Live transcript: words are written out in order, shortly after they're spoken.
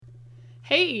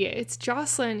Hey, it's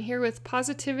Jocelyn here with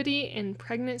Positivity in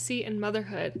Pregnancy and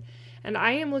Motherhood, and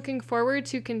I am looking forward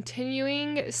to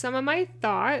continuing some of my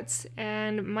thoughts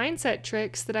and mindset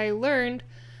tricks that I learned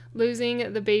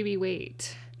losing the baby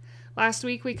weight. Last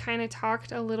week we kind of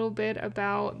talked a little bit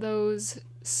about those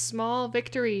small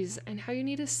victories and how you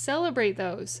need to celebrate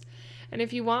those. And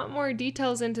if you want more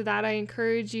details into that, I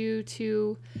encourage you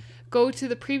to go to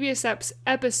the previous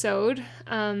episode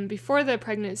before the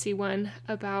pregnancy one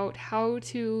about how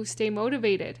to stay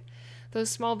motivated. Those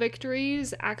small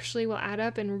victories actually will add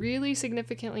up and really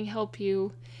significantly help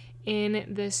you in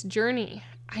this journey.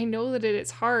 I know that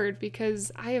it's hard because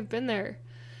I have been there.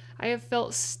 I have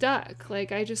felt stuck,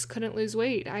 like I just couldn't lose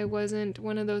weight. I wasn't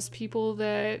one of those people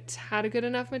that had a good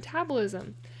enough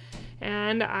metabolism.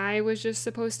 And I was just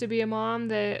supposed to be a mom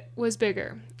that was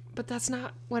bigger. But that's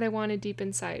not what I wanted deep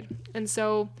inside. And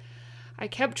so I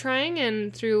kept trying,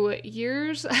 and through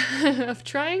years of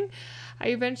trying, I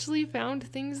eventually found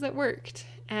things that worked.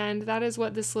 And that is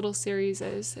what this little series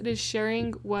is. It is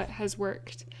sharing what has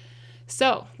worked.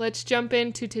 So let's jump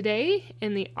into today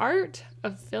in the art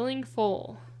of feeling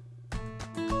full.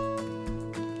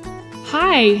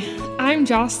 Hi, I'm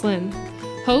Jocelyn,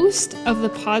 host of the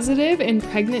Positive in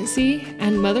Pregnancy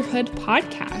and Motherhood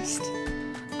podcast.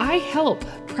 I help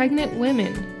pregnant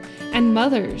women and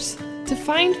mothers to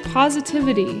find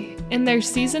positivity in their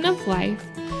season of life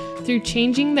through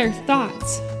changing their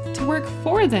thoughts to work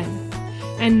for them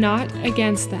and not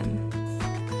against them.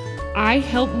 I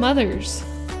help mothers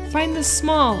find the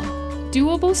small,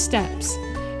 doable steps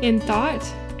in thought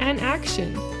and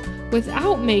action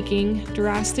without making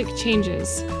drastic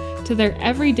changes to their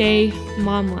everyday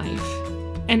mom life.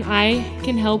 And I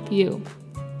can help you.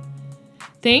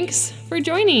 Thanks for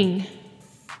joining.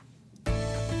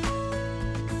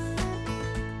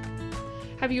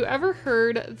 Have you ever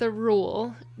heard the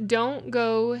rule, don't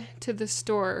go to the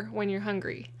store when you're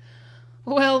hungry?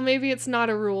 Well, maybe it's not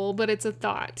a rule, but it's a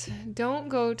thought. Don't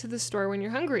go to the store when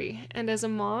you're hungry. And as a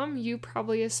mom, you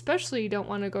probably especially don't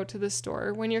want to go to the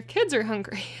store when your kids are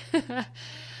hungry.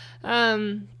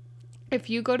 If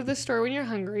you go to the store when you're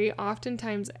hungry,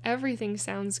 oftentimes everything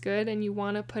sounds good and you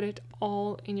want to put it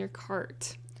all in your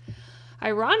cart.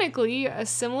 Ironically, a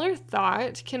similar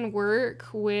thought can work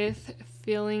with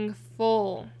feeling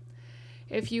full.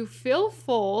 If you feel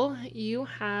full, you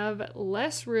have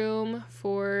less room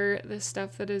for the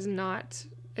stuff that is not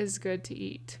as good to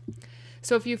eat.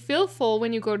 So if you feel full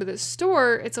when you go to the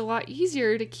store, it's a lot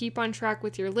easier to keep on track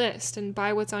with your list and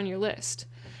buy what's on your list.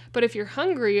 But if you're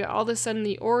hungry, all of a sudden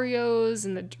the Oreos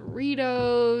and the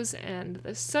Doritos and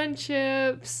the Sun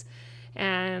Chips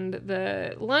and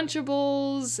the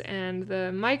Lunchables and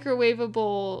the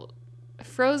microwavable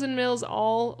frozen meals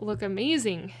all look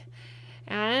amazing.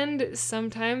 And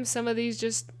sometimes some of these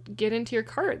just get into your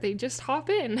cart. They just hop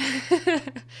in.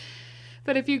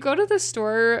 But if you go to the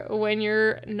store when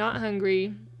you're not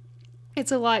hungry,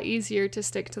 it's a lot easier to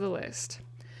stick to the list.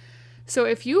 So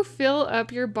if you fill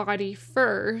up your body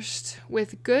first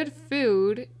with good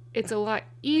food, it's a lot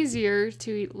easier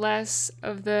to eat less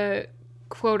of the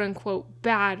quote-unquote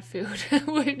bad food,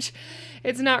 which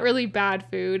it's not really bad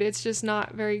food. It's just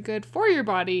not very good for your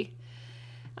body.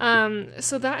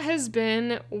 So that has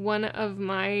been one of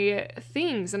my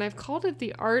things, and I've called it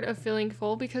the art of feeling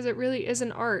full because it really is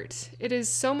an art. It is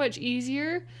so much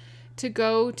easier to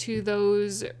go to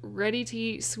those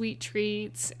ready-to-eat sweet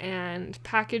treats and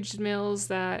packaged meals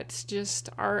that just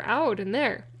are out and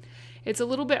there. It's a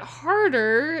little bit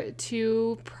harder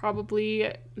to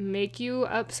probably make you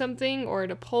up something or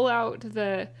to pull out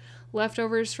the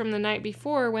leftovers from the night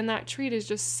before when that treat is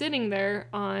just sitting there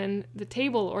on the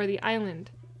table or the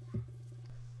island.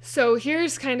 So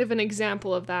here's kind of an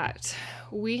example of that.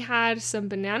 We had some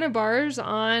banana bars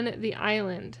on the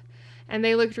island and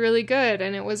they looked really good,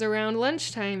 and it was around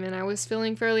lunchtime and I was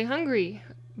feeling fairly hungry.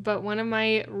 But one of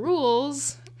my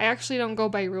rules, I actually don't go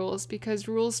by rules because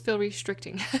rules feel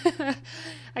restricting.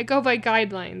 I go by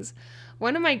guidelines.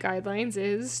 One of my guidelines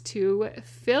is to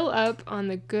fill up on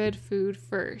the good food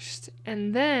first,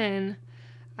 and then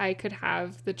I could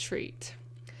have the treat.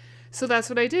 So that's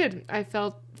what I did. I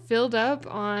filled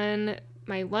up on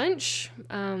my lunch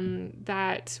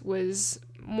that was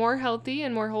more healthy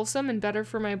and more wholesome and better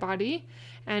for my body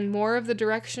and more of the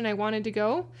direction I wanted to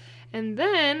go. And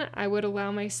then I would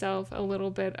allow myself a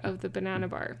little bit of the banana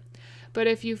bar. But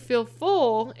if you feel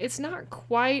full, it's not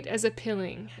quite as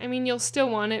appealing. I mean, you'll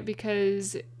still want it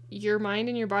because your mind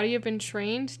and your body have been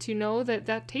trained to know that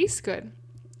that tastes good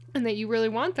and that you really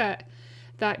want that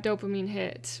dopamine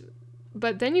hit.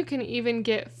 But then you can even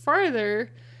get farther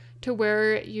to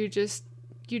where you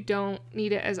don't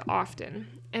need it as often.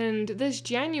 And this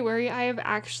January, I have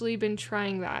actually been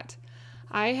trying that.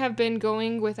 I have been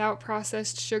going without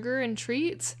processed sugar and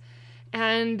treats,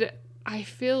 and I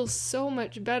feel so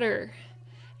much better.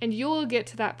 And you'll get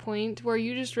to that point where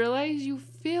you just realize you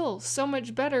feel so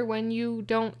much better when you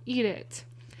don't eat it.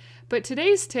 But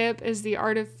today's tip is the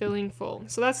art of feeling full.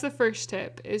 So that's the first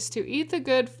tip, is to eat the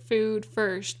good food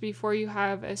first before you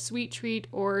have a sweet treat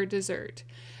or dessert.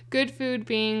 Good food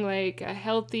being like a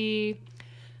healthier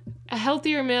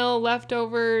meal,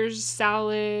 leftovers,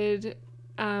 salad,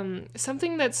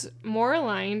 something that's more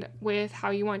aligned with how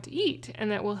you want to eat and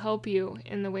that will help you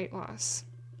in the weight loss.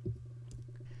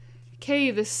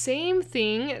 Okay, the same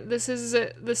thing. This is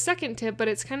the second tip, but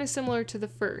it's kind of similar to the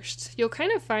first. You'll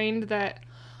kind of find that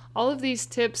all of these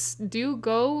tips do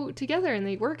go together and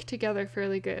they work together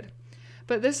fairly good.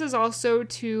 But this is also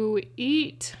to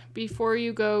eat before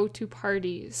you go to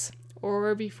parties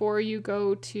or before you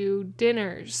go to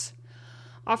dinners.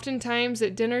 Oftentimes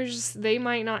at dinners, they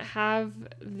might not have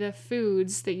the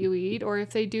foods that you eat, or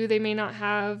if they do, they may not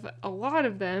have a lot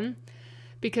of them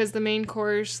because the main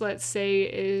course, let's say,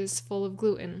 is full of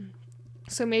gluten.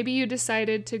 So maybe you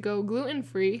decided to go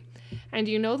gluten-free, and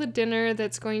you know the dinner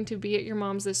that's going to be at your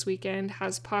mom's this weekend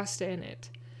has pasta in it.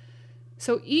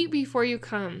 So eat before you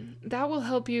come. That will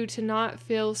help you to not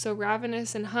feel so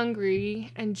ravenous and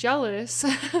hungry and jealous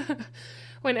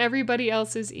when everybody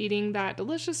else is eating that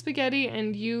delicious spaghetti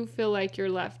and you feel like you're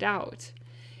left out.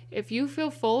 If you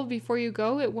feel full before you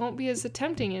go, it won't be as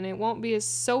tempting and it won't be as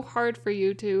so hard for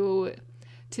you to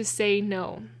say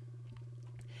no.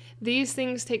 These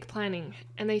things take planning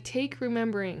and they take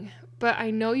remembering, but I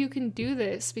know you can do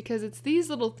this because it's these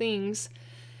little things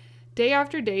day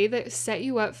after day that set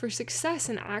you up for success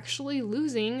and actually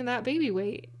losing that baby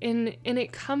weight and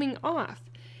it coming off.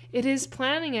 It is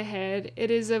planning ahead.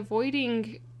 It is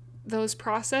avoiding those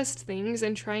processed things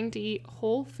and trying to eat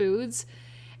whole foods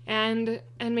and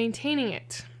maintaining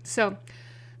it. So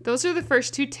those are the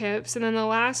first two tips. And then the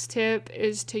last tip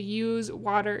is to use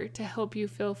water to help you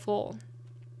feel full.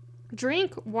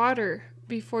 Drink water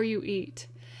before you eat.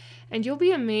 And you'll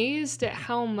be amazed at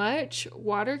how much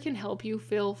water can help you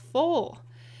feel full.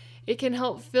 It can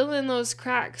help fill in those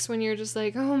cracks when you're just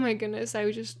like, oh my goodness,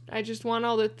 I just want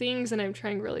all the things and I'm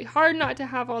trying really hard not to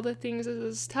have all the things. This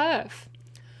is tough.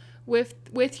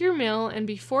 With your meal and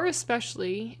before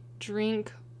especially,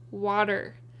 drink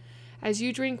water. As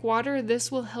you drink water,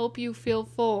 this will help you feel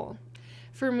full.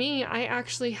 For me, I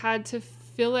actually had to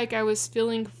feel like I was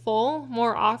feeling full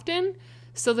more often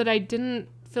so that I didn't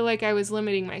feel like I was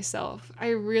limiting myself. I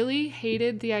really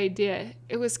hated the idea.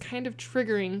 It was kind of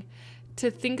triggering to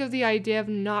think of the idea of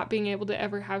not being able to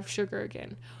ever have sugar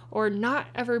again or not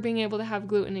ever being able to have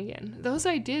gluten again. Those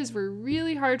ideas were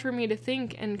really hard for me to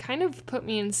think and kind of put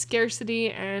me in scarcity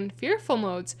and fearful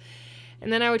modes.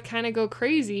 And then I would kind of go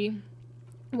crazy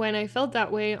when I felt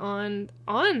that way on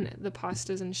the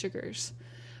pastas and sugars.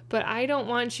 But I don't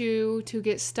want you to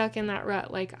get stuck in that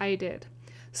rut like I did.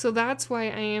 So that's why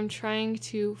I am trying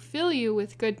to fill you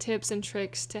with good tips and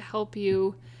tricks to help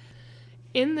you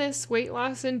in this weight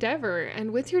loss endeavor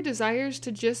and with your desires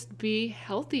to just be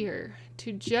healthier,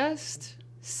 to just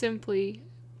simply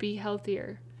be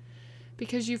healthier.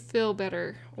 Because you feel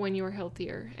better when you're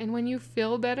healthier. And when you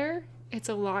feel better, it's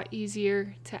a lot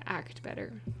easier to act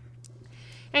better.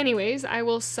 Anyways, I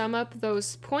will sum up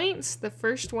those points. The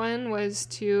first one was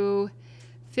to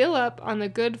fill up on the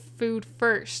good food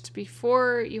first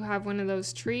before you have one of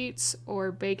those treats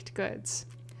or baked goods.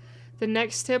 The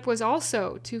next tip was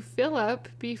also to fill up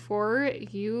before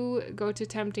you go to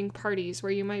tempting parties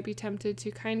where you might be tempted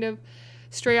to kind of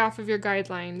stray off of your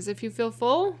guidelines. If you feel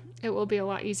full, it will be a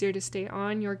lot easier to stay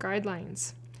on your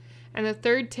guidelines. And the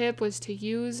third tip was to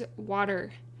use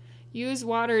water. Use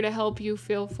water to help you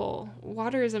feel full.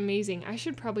 Water is amazing. I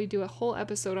should probably do a whole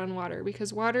episode on water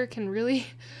because water can really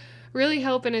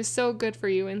help and is so good for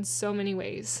you in so many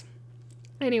ways.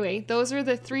 Anyway, those are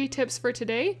the 3 tips for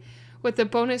today with the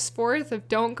bonus 4th of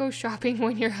don't go shopping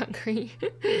when you're hungry.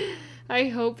 I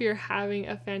hope you're having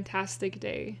a fantastic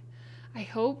day. I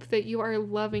hope that you are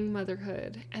loving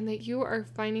motherhood and that you are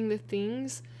finding the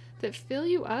things that fill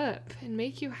you up and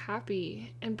make you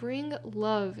happy and bring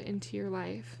love into your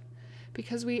life.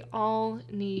 Because we all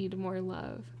need more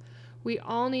love. We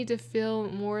all need to feel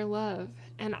more love.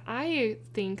 And I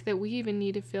think that we even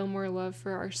need to feel more love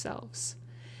for ourselves.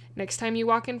 Next time you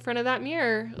walk in front of that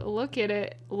mirror, look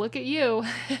at you,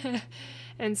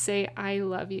 and say, I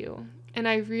love you. And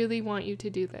I really want you to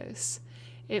do this.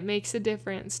 It makes a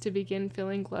difference to begin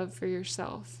feeling love for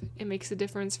yourself. It makes a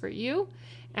difference for you,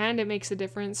 and it makes a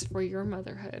difference for your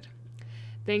motherhood.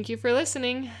 Thank you for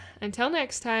listening. Until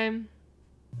next time.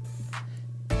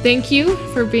 Thank you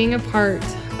for being a part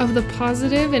of the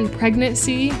Positive in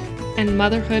Pregnancy and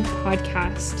Motherhood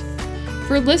podcast,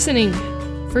 for listening,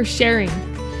 for sharing,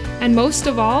 and most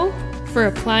of all, for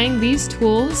applying these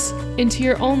tools into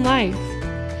your own life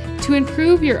to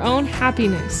improve your own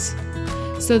happiness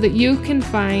so that you can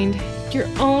find your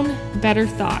own better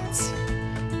thoughts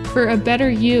for a better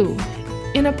you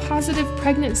in a positive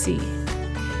pregnancy,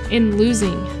 in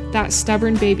losing that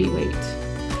stubborn baby weight,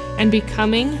 and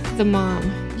becoming the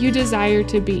mom you desire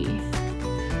to be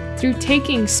through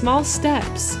taking small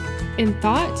steps in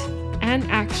thought and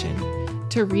action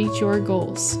to reach your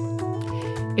goals.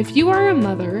 If you are a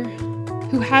mother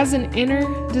who has an inner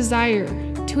desire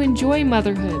to enjoy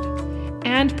motherhood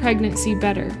and pregnancy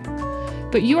better,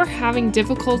 but you are having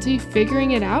difficulty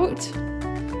figuring it out,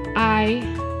 I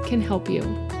can help you.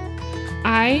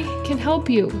 I can help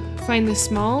you find the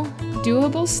small,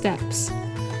 doable steps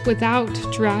without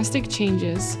drastic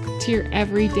changes to your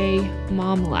everyday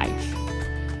mom life.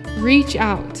 Reach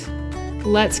out,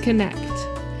 let's connect,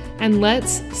 and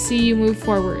let's see you move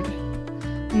forward.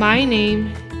 My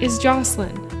name is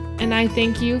Jocelyn, and I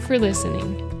thank you for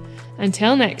listening.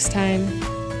 Until next time.